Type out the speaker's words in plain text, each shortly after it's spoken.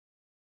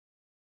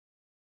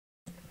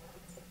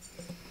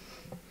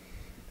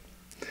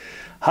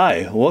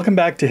Hi, welcome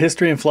back to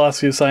History and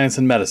Philosophy of Science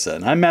and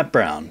Medicine. I'm Matt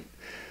Brown.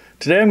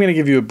 Today I'm going to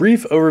give you a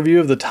brief overview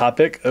of the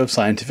topic of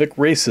scientific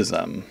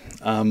racism.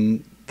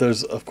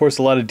 There's, of course,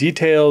 a lot of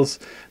details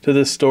to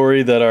this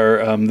story that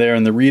are there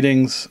in the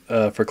readings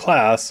for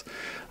class,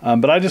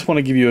 but I just want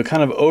to give you a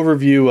kind of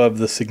overview of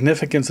the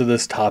significance of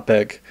this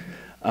topic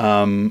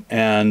and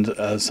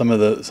some of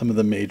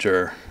the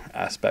major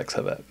aspects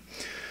of it.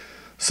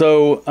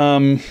 So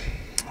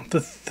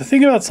the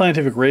thing about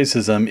scientific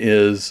racism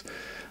is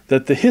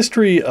that the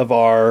history of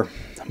our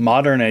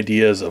modern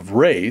ideas of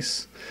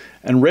race,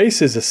 and race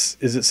is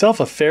itself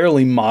a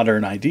fairly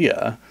modern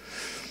idea,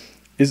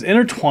 is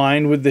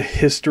intertwined with the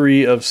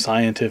history of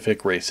scientific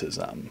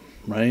racism,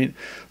 right?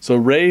 So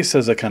race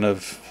as a kind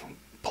of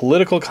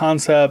political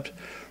concept,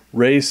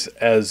 race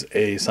as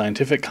a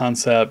scientific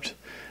concept,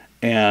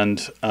 and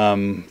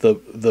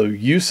the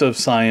use of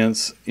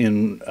science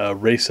in a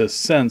racist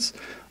sense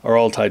are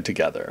all tied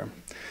together.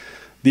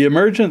 The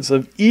emergence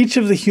of each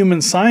of the human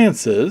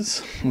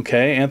sciences,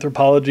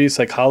 anthropology,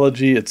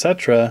 psychology,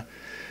 etc.,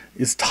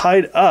 is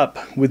tied up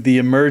with the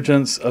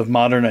emergence of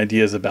modern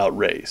ideas about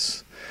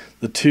race.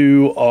 The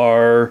two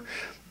are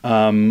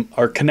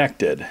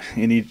connected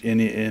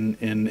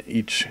in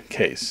each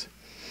case.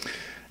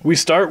 We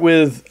start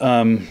with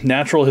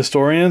natural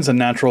historians and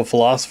natural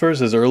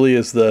philosophers as early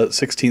as the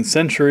 16th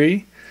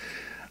century,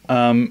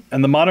 and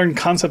the modern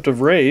concept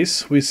of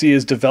race we see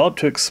is developed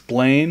to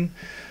explain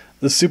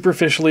the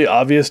superficially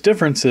obvious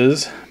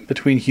differences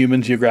between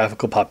human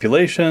geographical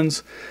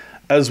populations,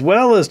 as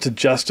well as to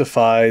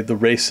justify the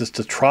racist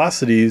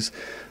atrocities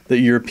that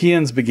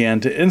Europeans began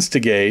to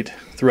instigate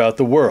throughout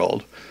the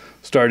world,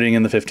 starting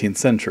in the 15th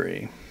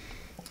century.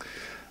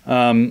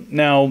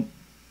 Now,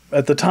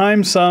 at the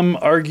time, some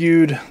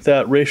argued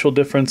that racial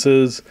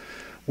differences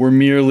were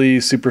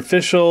merely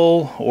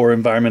superficial or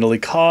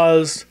environmentally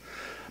caused,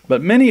 but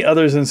many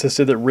others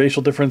insisted that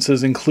racial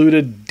differences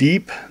included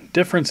deep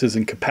differences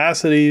in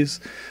capacities,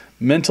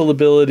 mental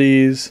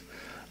abilities,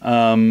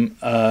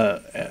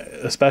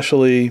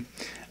 especially,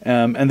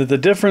 and that the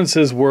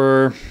differences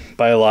were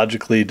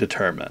biologically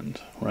determined,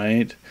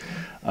 right?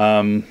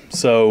 That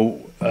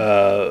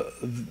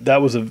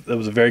was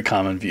a very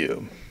common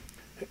view.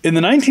 In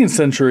the 19th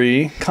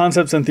century,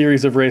 concepts and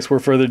theories of race were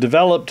further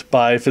developed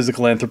by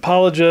physical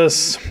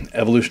anthropologists,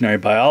 evolutionary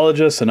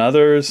biologists, and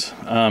others.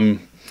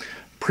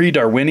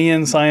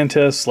 Pre-Darwinian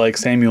scientists like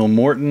Samuel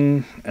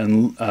Morton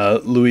and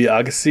Louis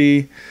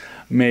Agassiz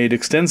made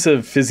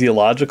extensive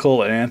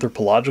physiological and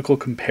anthropological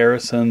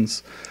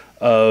comparisons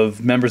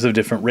of members of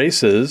different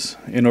races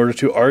in order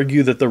to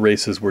argue that the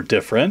races were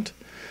different,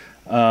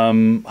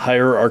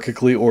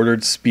 hierarchically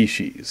ordered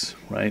species,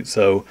 right?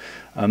 So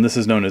this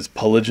is known as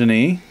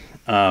polygyny.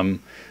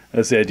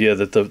 That's the idea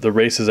that the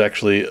races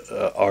actually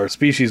are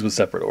species with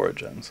separate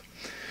origins.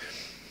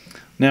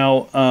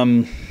 Now,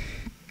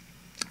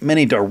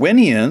 many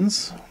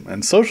Darwinians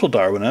and social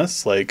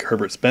Darwinists, like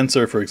Herbert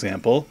Spencer, for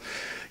example,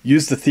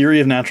 used the theory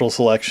of natural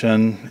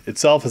selection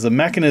itself as a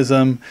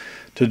mechanism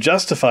to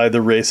justify the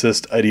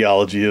racist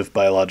ideology of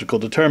biological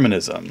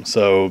determinism.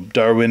 So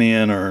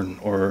Darwinian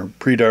or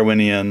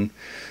pre-Darwinian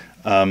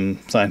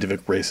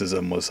scientific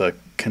racism was a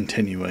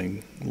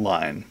continuing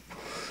line.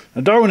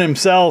 Now, Darwin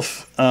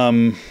himself,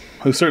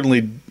 who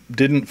certainly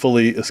didn't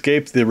fully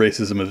escape the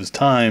racism of his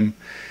time,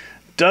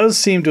 does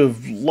seem to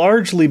have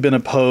largely been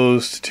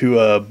opposed to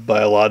a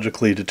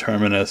biologically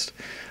determinist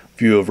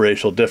view of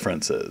racial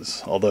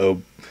differences,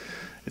 although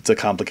it's a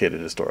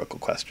complicated historical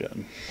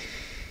question.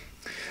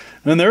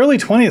 And in the early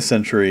 20th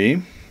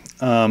century,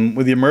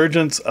 with the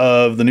emergence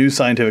of the new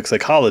scientific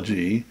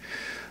psychology,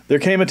 there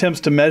came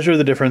attempts to measure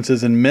the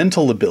differences in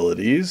mental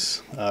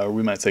abilities,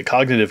 we might say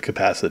cognitive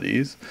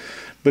capacities,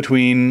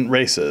 between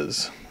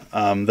races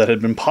that had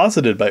been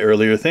posited by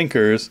earlier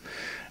thinkers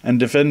and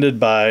defended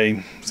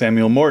by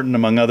Samuel Morton,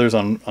 among others,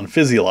 on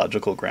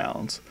physiological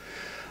grounds.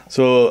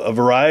 So a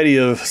variety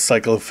of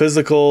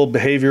psychophysical,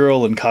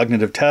 behavioral, and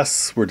cognitive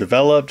tests were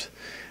developed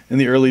in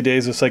the early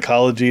days of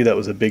psychology. That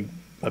was a big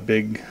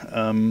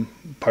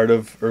part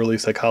of early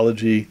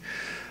psychology.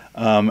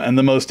 And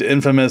the most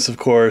infamous, of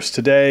course,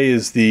 today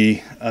is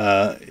the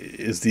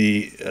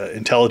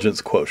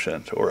intelligence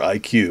quotient, or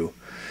IQ,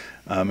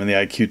 and the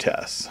IQ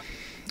tests.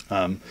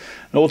 And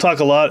we'll talk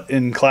a lot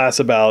in class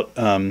about,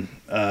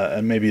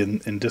 and maybe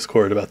in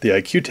Discord, about the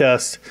IQ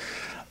test.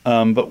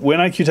 But when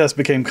IQ tests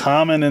became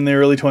common in the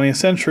early 20th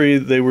century,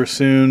 they were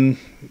soon,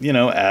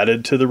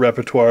 added to the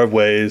repertoire of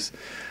ways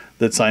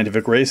that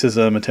scientific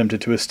racism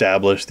attempted to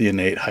establish the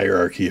innate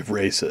hierarchy of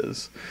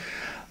races.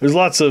 There's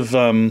lots of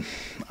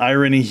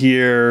irony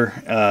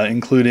here,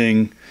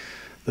 including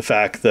the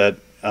fact that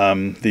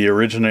the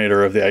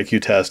originator of the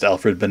IQ test,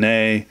 Alfred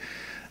Binet,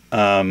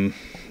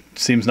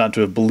 seems not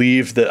to have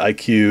believed that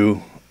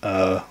IQ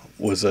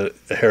was a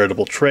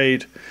heritable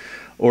trait,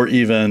 or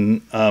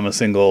even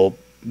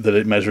that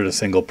it measured a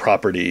single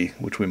property,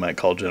 which we might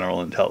call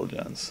general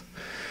intelligence.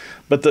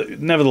 But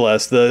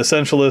nevertheless, the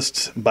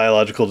essentialist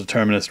biological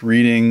determinist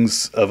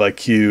readings of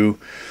IQ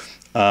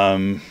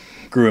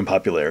grew in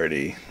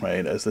popularity,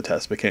 right, as the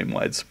test became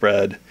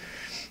widespread.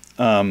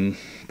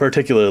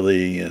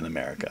 particularly in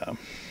America.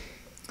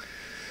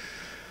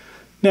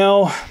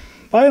 Now,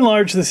 by and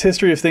large, this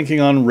history of thinking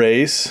on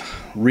race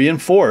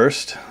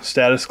reinforced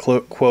status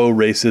quo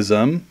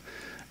racism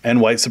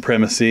and white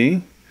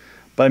supremacy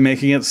by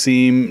making it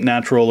seem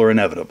natural or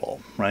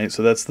inevitable, right?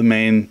 So that's the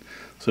main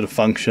sort of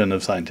function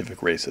of scientific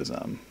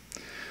racism.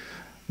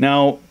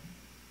 Now,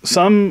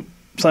 some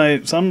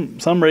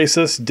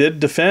racists did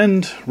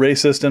defend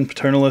racist and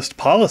paternalist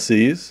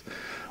policies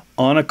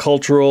on a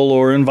cultural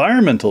or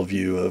environmental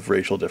view of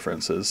racial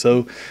differences.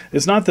 So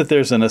it's not that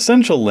there's an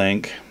essential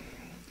link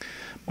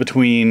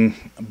between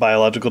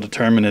biological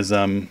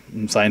determinism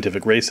and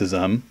scientific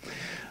racism,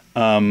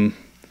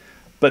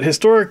 but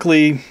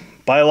historically,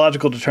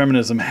 biological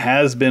determinism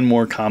has been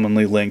more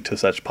commonly linked to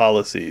such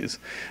policies,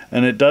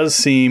 and it does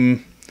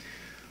seem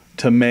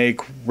to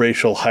make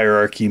racial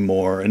hierarchy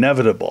more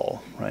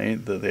inevitable,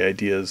 right? The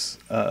ideas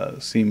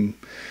seem,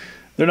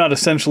 they're not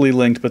essentially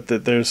linked, but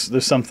that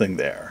there's something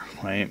there,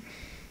 right?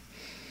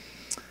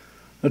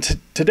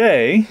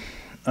 Today,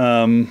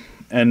 and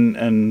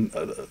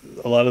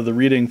a lot of the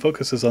reading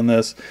focuses on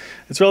this,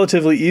 it's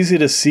relatively easy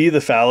to see the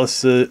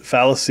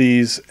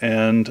fallacies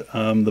and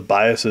the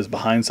biases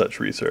behind such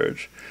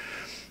research.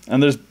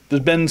 And there's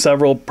been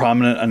several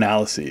prominent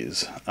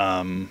analyses.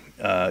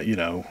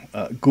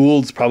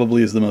 Gould's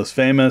probably is the most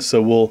famous,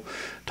 so we'll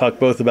talk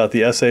both about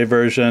the essay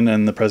version,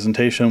 and the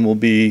presentation will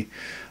be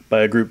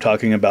by a group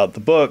talking about the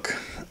book,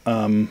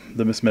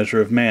 The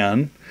Mismeasure of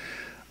Man.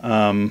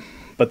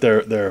 But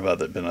there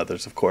have been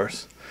others, of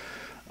course.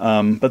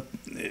 But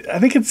I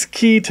think it's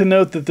key to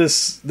note that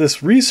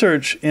this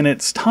research in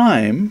its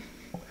time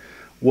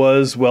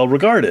was well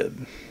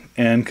regarded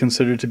and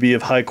considered to be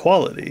of high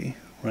quality,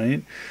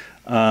 right?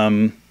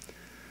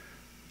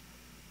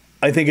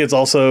 I think it's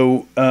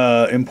also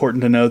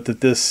important to note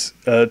that this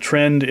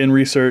trend in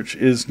research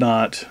is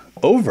not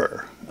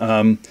over.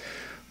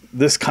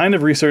 This kind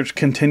of research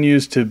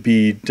continues to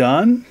be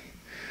done,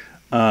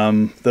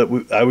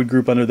 I would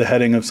group under the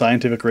heading of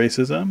scientific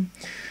racism.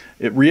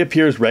 It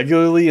reappears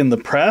regularly in the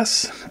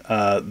press.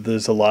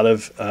 There's a lot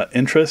of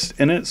interest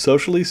in it,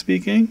 socially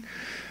speaking,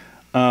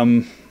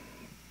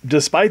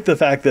 despite the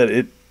fact that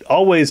it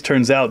always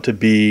turns out to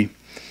be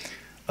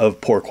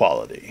of poor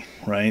quality,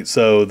 right?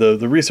 So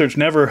the research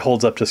never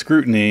holds up to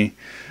scrutiny,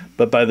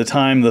 but by the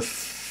time the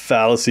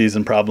fallacies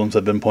and problems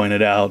have been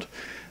pointed out,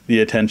 the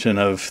attention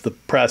of the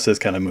press has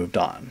kind of moved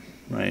on,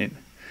 right?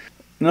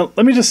 Now,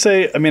 let me just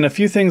say, a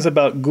few things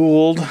about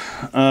Gould.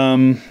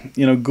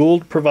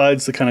 Gould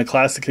provides the kind of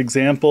classic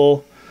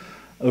example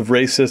of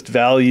racist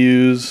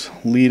values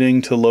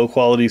leading to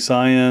low-quality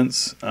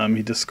science.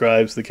 He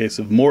describes the case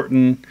of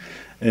Morton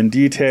in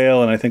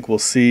detail, and I think we'll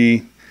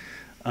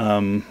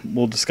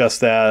discuss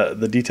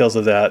the details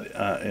of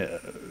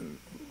that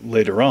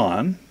later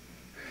on.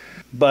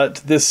 But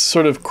this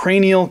sort of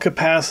cranial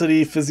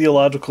capacity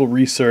physiological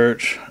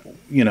research,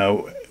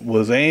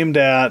 was aimed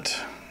at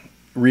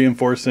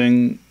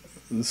reinforcing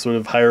the sort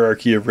of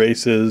hierarchy of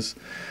races.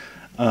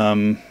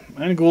 And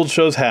Gould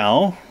shows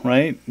how,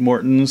 right?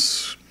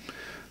 Morton's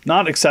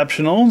not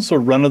exceptional, so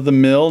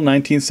run-of-the-mill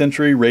 19th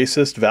century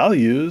racist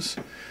values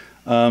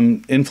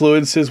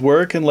influenced his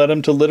work and led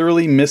him to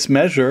literally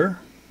mismeasure,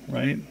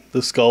 right,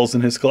 the skulls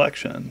in his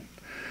collection.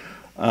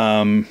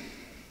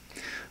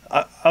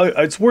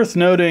 It's worth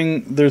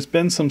noting there's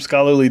been some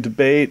scholarly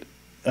debate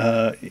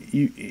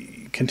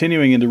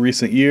continuing into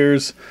recent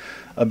years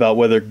about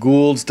whether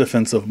Gould's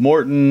defense of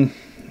Morton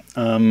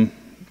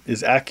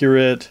is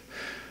accurate,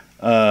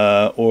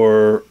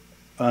 or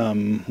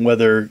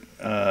whether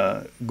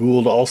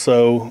Gould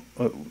also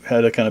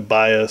had a kind of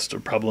biased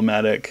or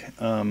problematic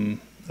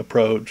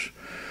approach.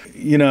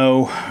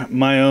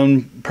 My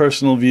own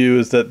personal view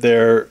is that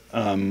there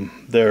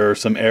are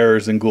some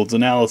errors in Gould's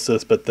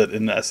analysis, but that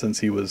in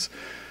essence he was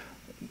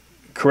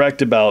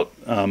correct about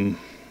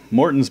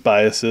Morton's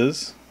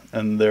biases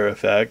and their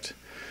effect.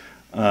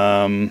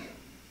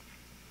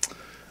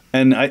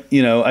 And I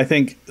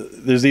think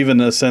there's even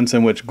a sense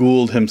in which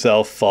Gould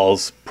himself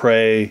falls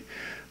prey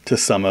to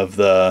some of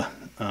the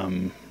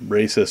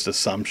racist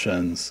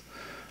assumptions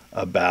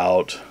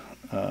about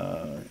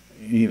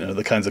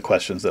the kinds of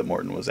questions that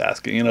Morton was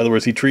asking. In other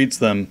words, he treats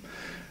them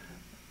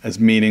as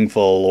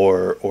meaningful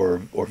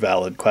or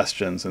valid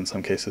questions in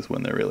some cases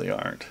when they really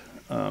aren't.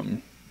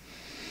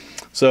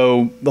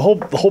 So the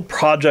whole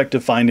project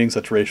of finding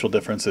such racial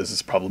differences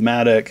is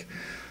problematic.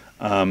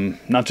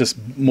 Not just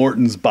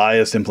Morton's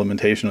biased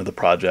implementation of the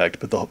project,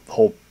 but the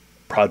whole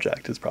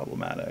project is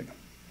problematic.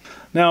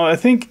 Now, I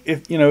think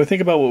if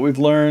think about what we've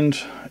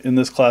learned in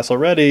this class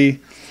already,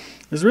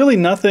 there's really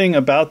nothing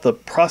about the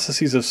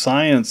processes of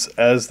science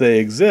as they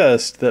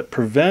exist that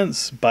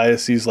prevents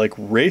biases like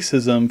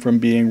racism from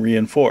being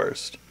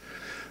reinforced.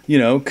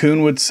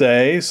 Kuhn would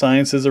say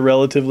science is a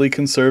relatively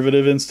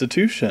conservative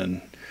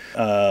institution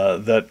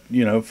that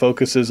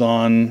focuses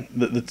on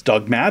that's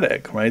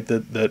dogmatic, right?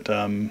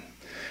 That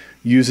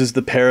uses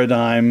the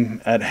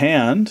paradigm at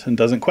hand and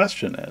doesn't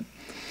question it.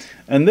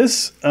 And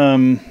this,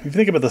 if you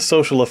think about the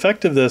social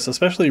effect of this,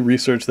 especially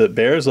research that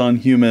bears on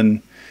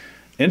human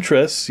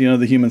interests,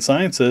 the human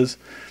sciences,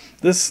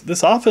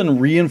 this often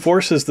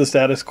reinforces the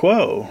status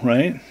quo,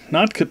 right?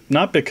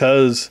 Not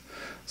because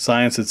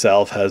science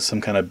itself has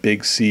some kind of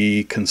big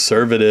C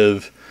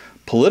conservative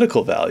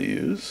political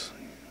values.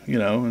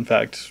 In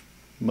fact,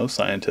 most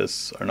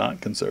scientists are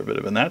not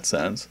conservative in that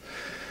sense.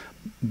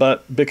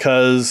 But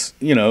because,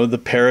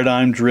 the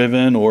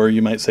paradigm-driven, or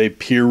you might say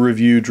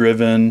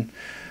peer-review-driven,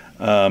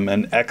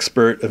 and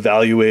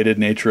expert-evaluated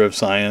nature of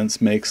science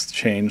makes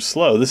change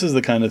slow. This is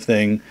the kind of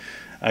thing,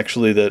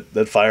 actually, that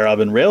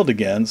Feyerabend railed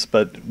against,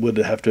 but would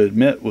have to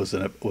admit was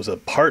a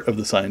part of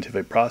the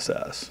scientific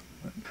process.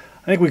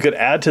 I think we could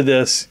add to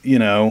this,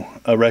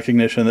 a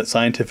recognition that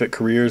scientific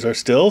careers are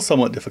still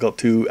somewhat difficult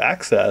to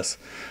access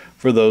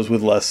for those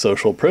with less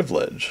social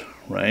privilege,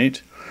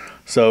 right?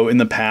 So in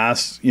the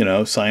past,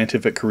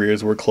 scientific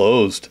careers were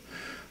closed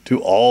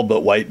to all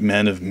but white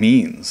men of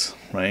means,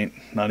 right?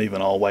 Not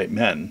even all white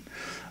men.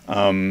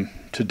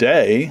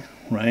 Today,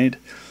 right,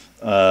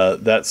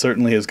 that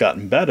certainly has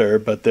gotten better,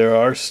 but there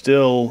are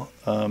still,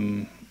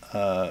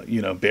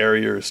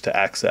 barriers to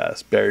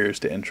access, barriers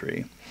to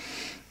entry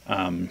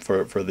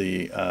for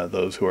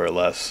those who are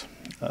less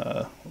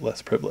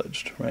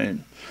privileged, right,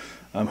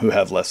 who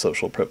have less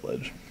social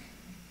privilege.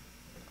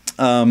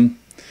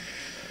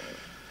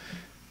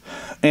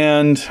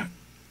 These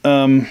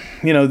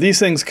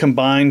things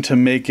combine to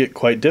make it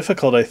quite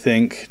difficult, I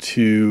think,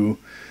 to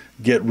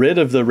get rid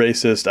of the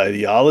racist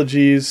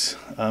ideologies,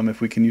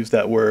 if we can use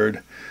that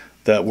word,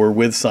 that were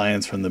with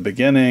science from the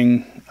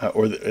beginning,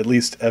 or at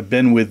least have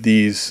been with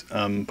these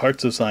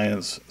parts of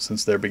science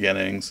since their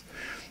beginnings,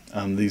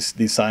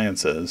 these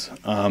sciences.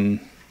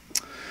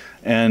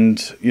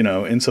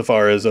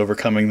 Insofar as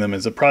overcoming them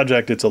is a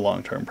project, it's a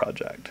long-term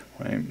project,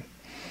 right?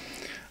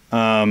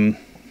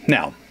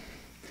 Now,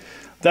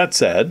 that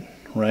said,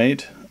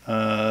 right,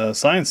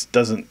 science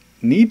doesn't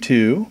need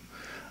to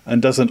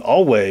and doesn't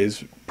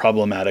always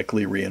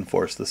problematically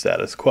reinforce the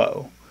status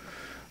quo.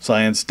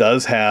 Science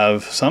does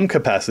have some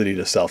capacity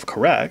to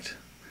self-correct,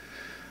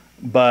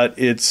 but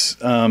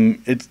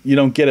you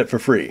don't get it for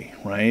free,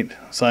 right?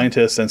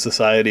 Scientists and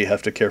society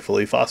have to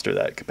carefully foster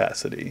that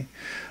capacity.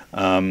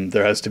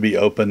 There has to be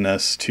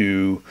openness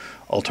to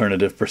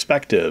alternative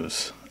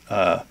perspectives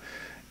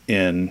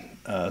in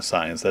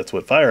science. That's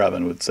what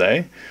Feyerabend would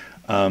say.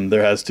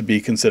 There has to be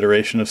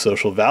consideration of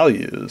social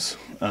values.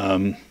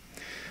 Something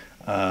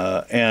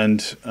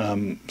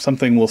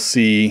we'll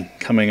see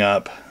coming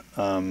up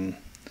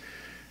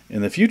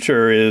in the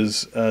future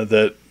is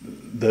that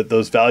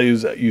those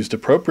values used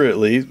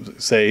appropriately,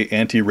 say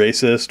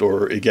anti-racist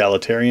or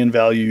egalitarian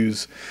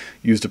values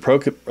used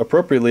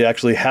appropriately,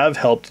 actually have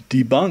helped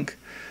debunk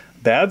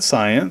bad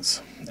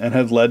science and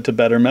have led to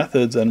better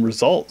methods and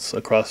results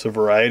across a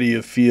variety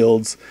of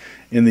fields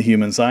in the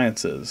human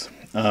sciences.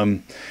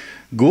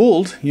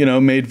 Gould,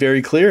 made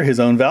very clear his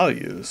own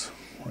values,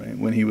 right,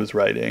 when he was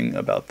writing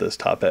about this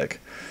topic.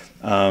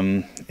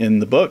 In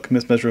the book,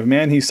 Mismeasure of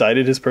Man, he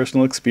cited his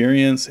personal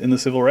experience in the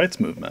civil rights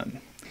movement.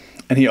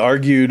 And he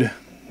argued,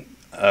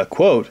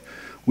 quote,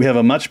 "We have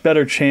a much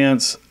better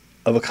chance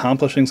of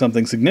accomplishing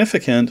something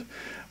significant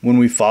when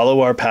we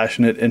follow our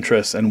passionate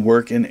interests and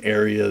work in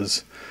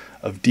areas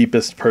of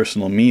deepest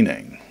personal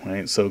meaning,"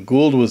 right? So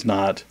Gould was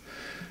not,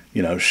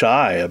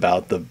 shy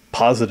about the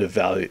positive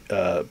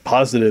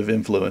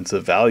influence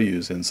of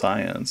values in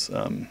science.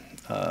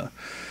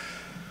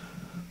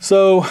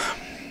 So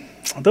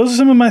those are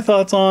some of my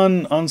thoughts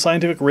on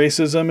scientific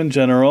racism in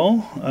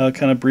general,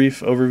 kind of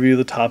brief overview of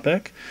the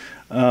topic.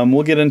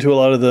 We'll get into a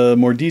lot of the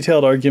more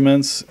detailed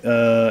arguments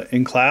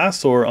in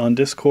class or on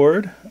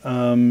Discord.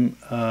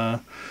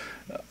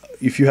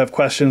 If you have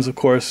questions, of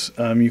course,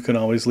 you can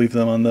always leave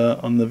them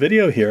on the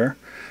video here.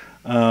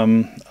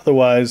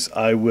 Otherwise,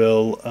 I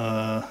will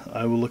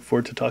look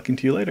forward to talking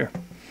to you later,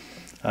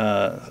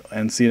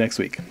 and see you next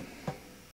week.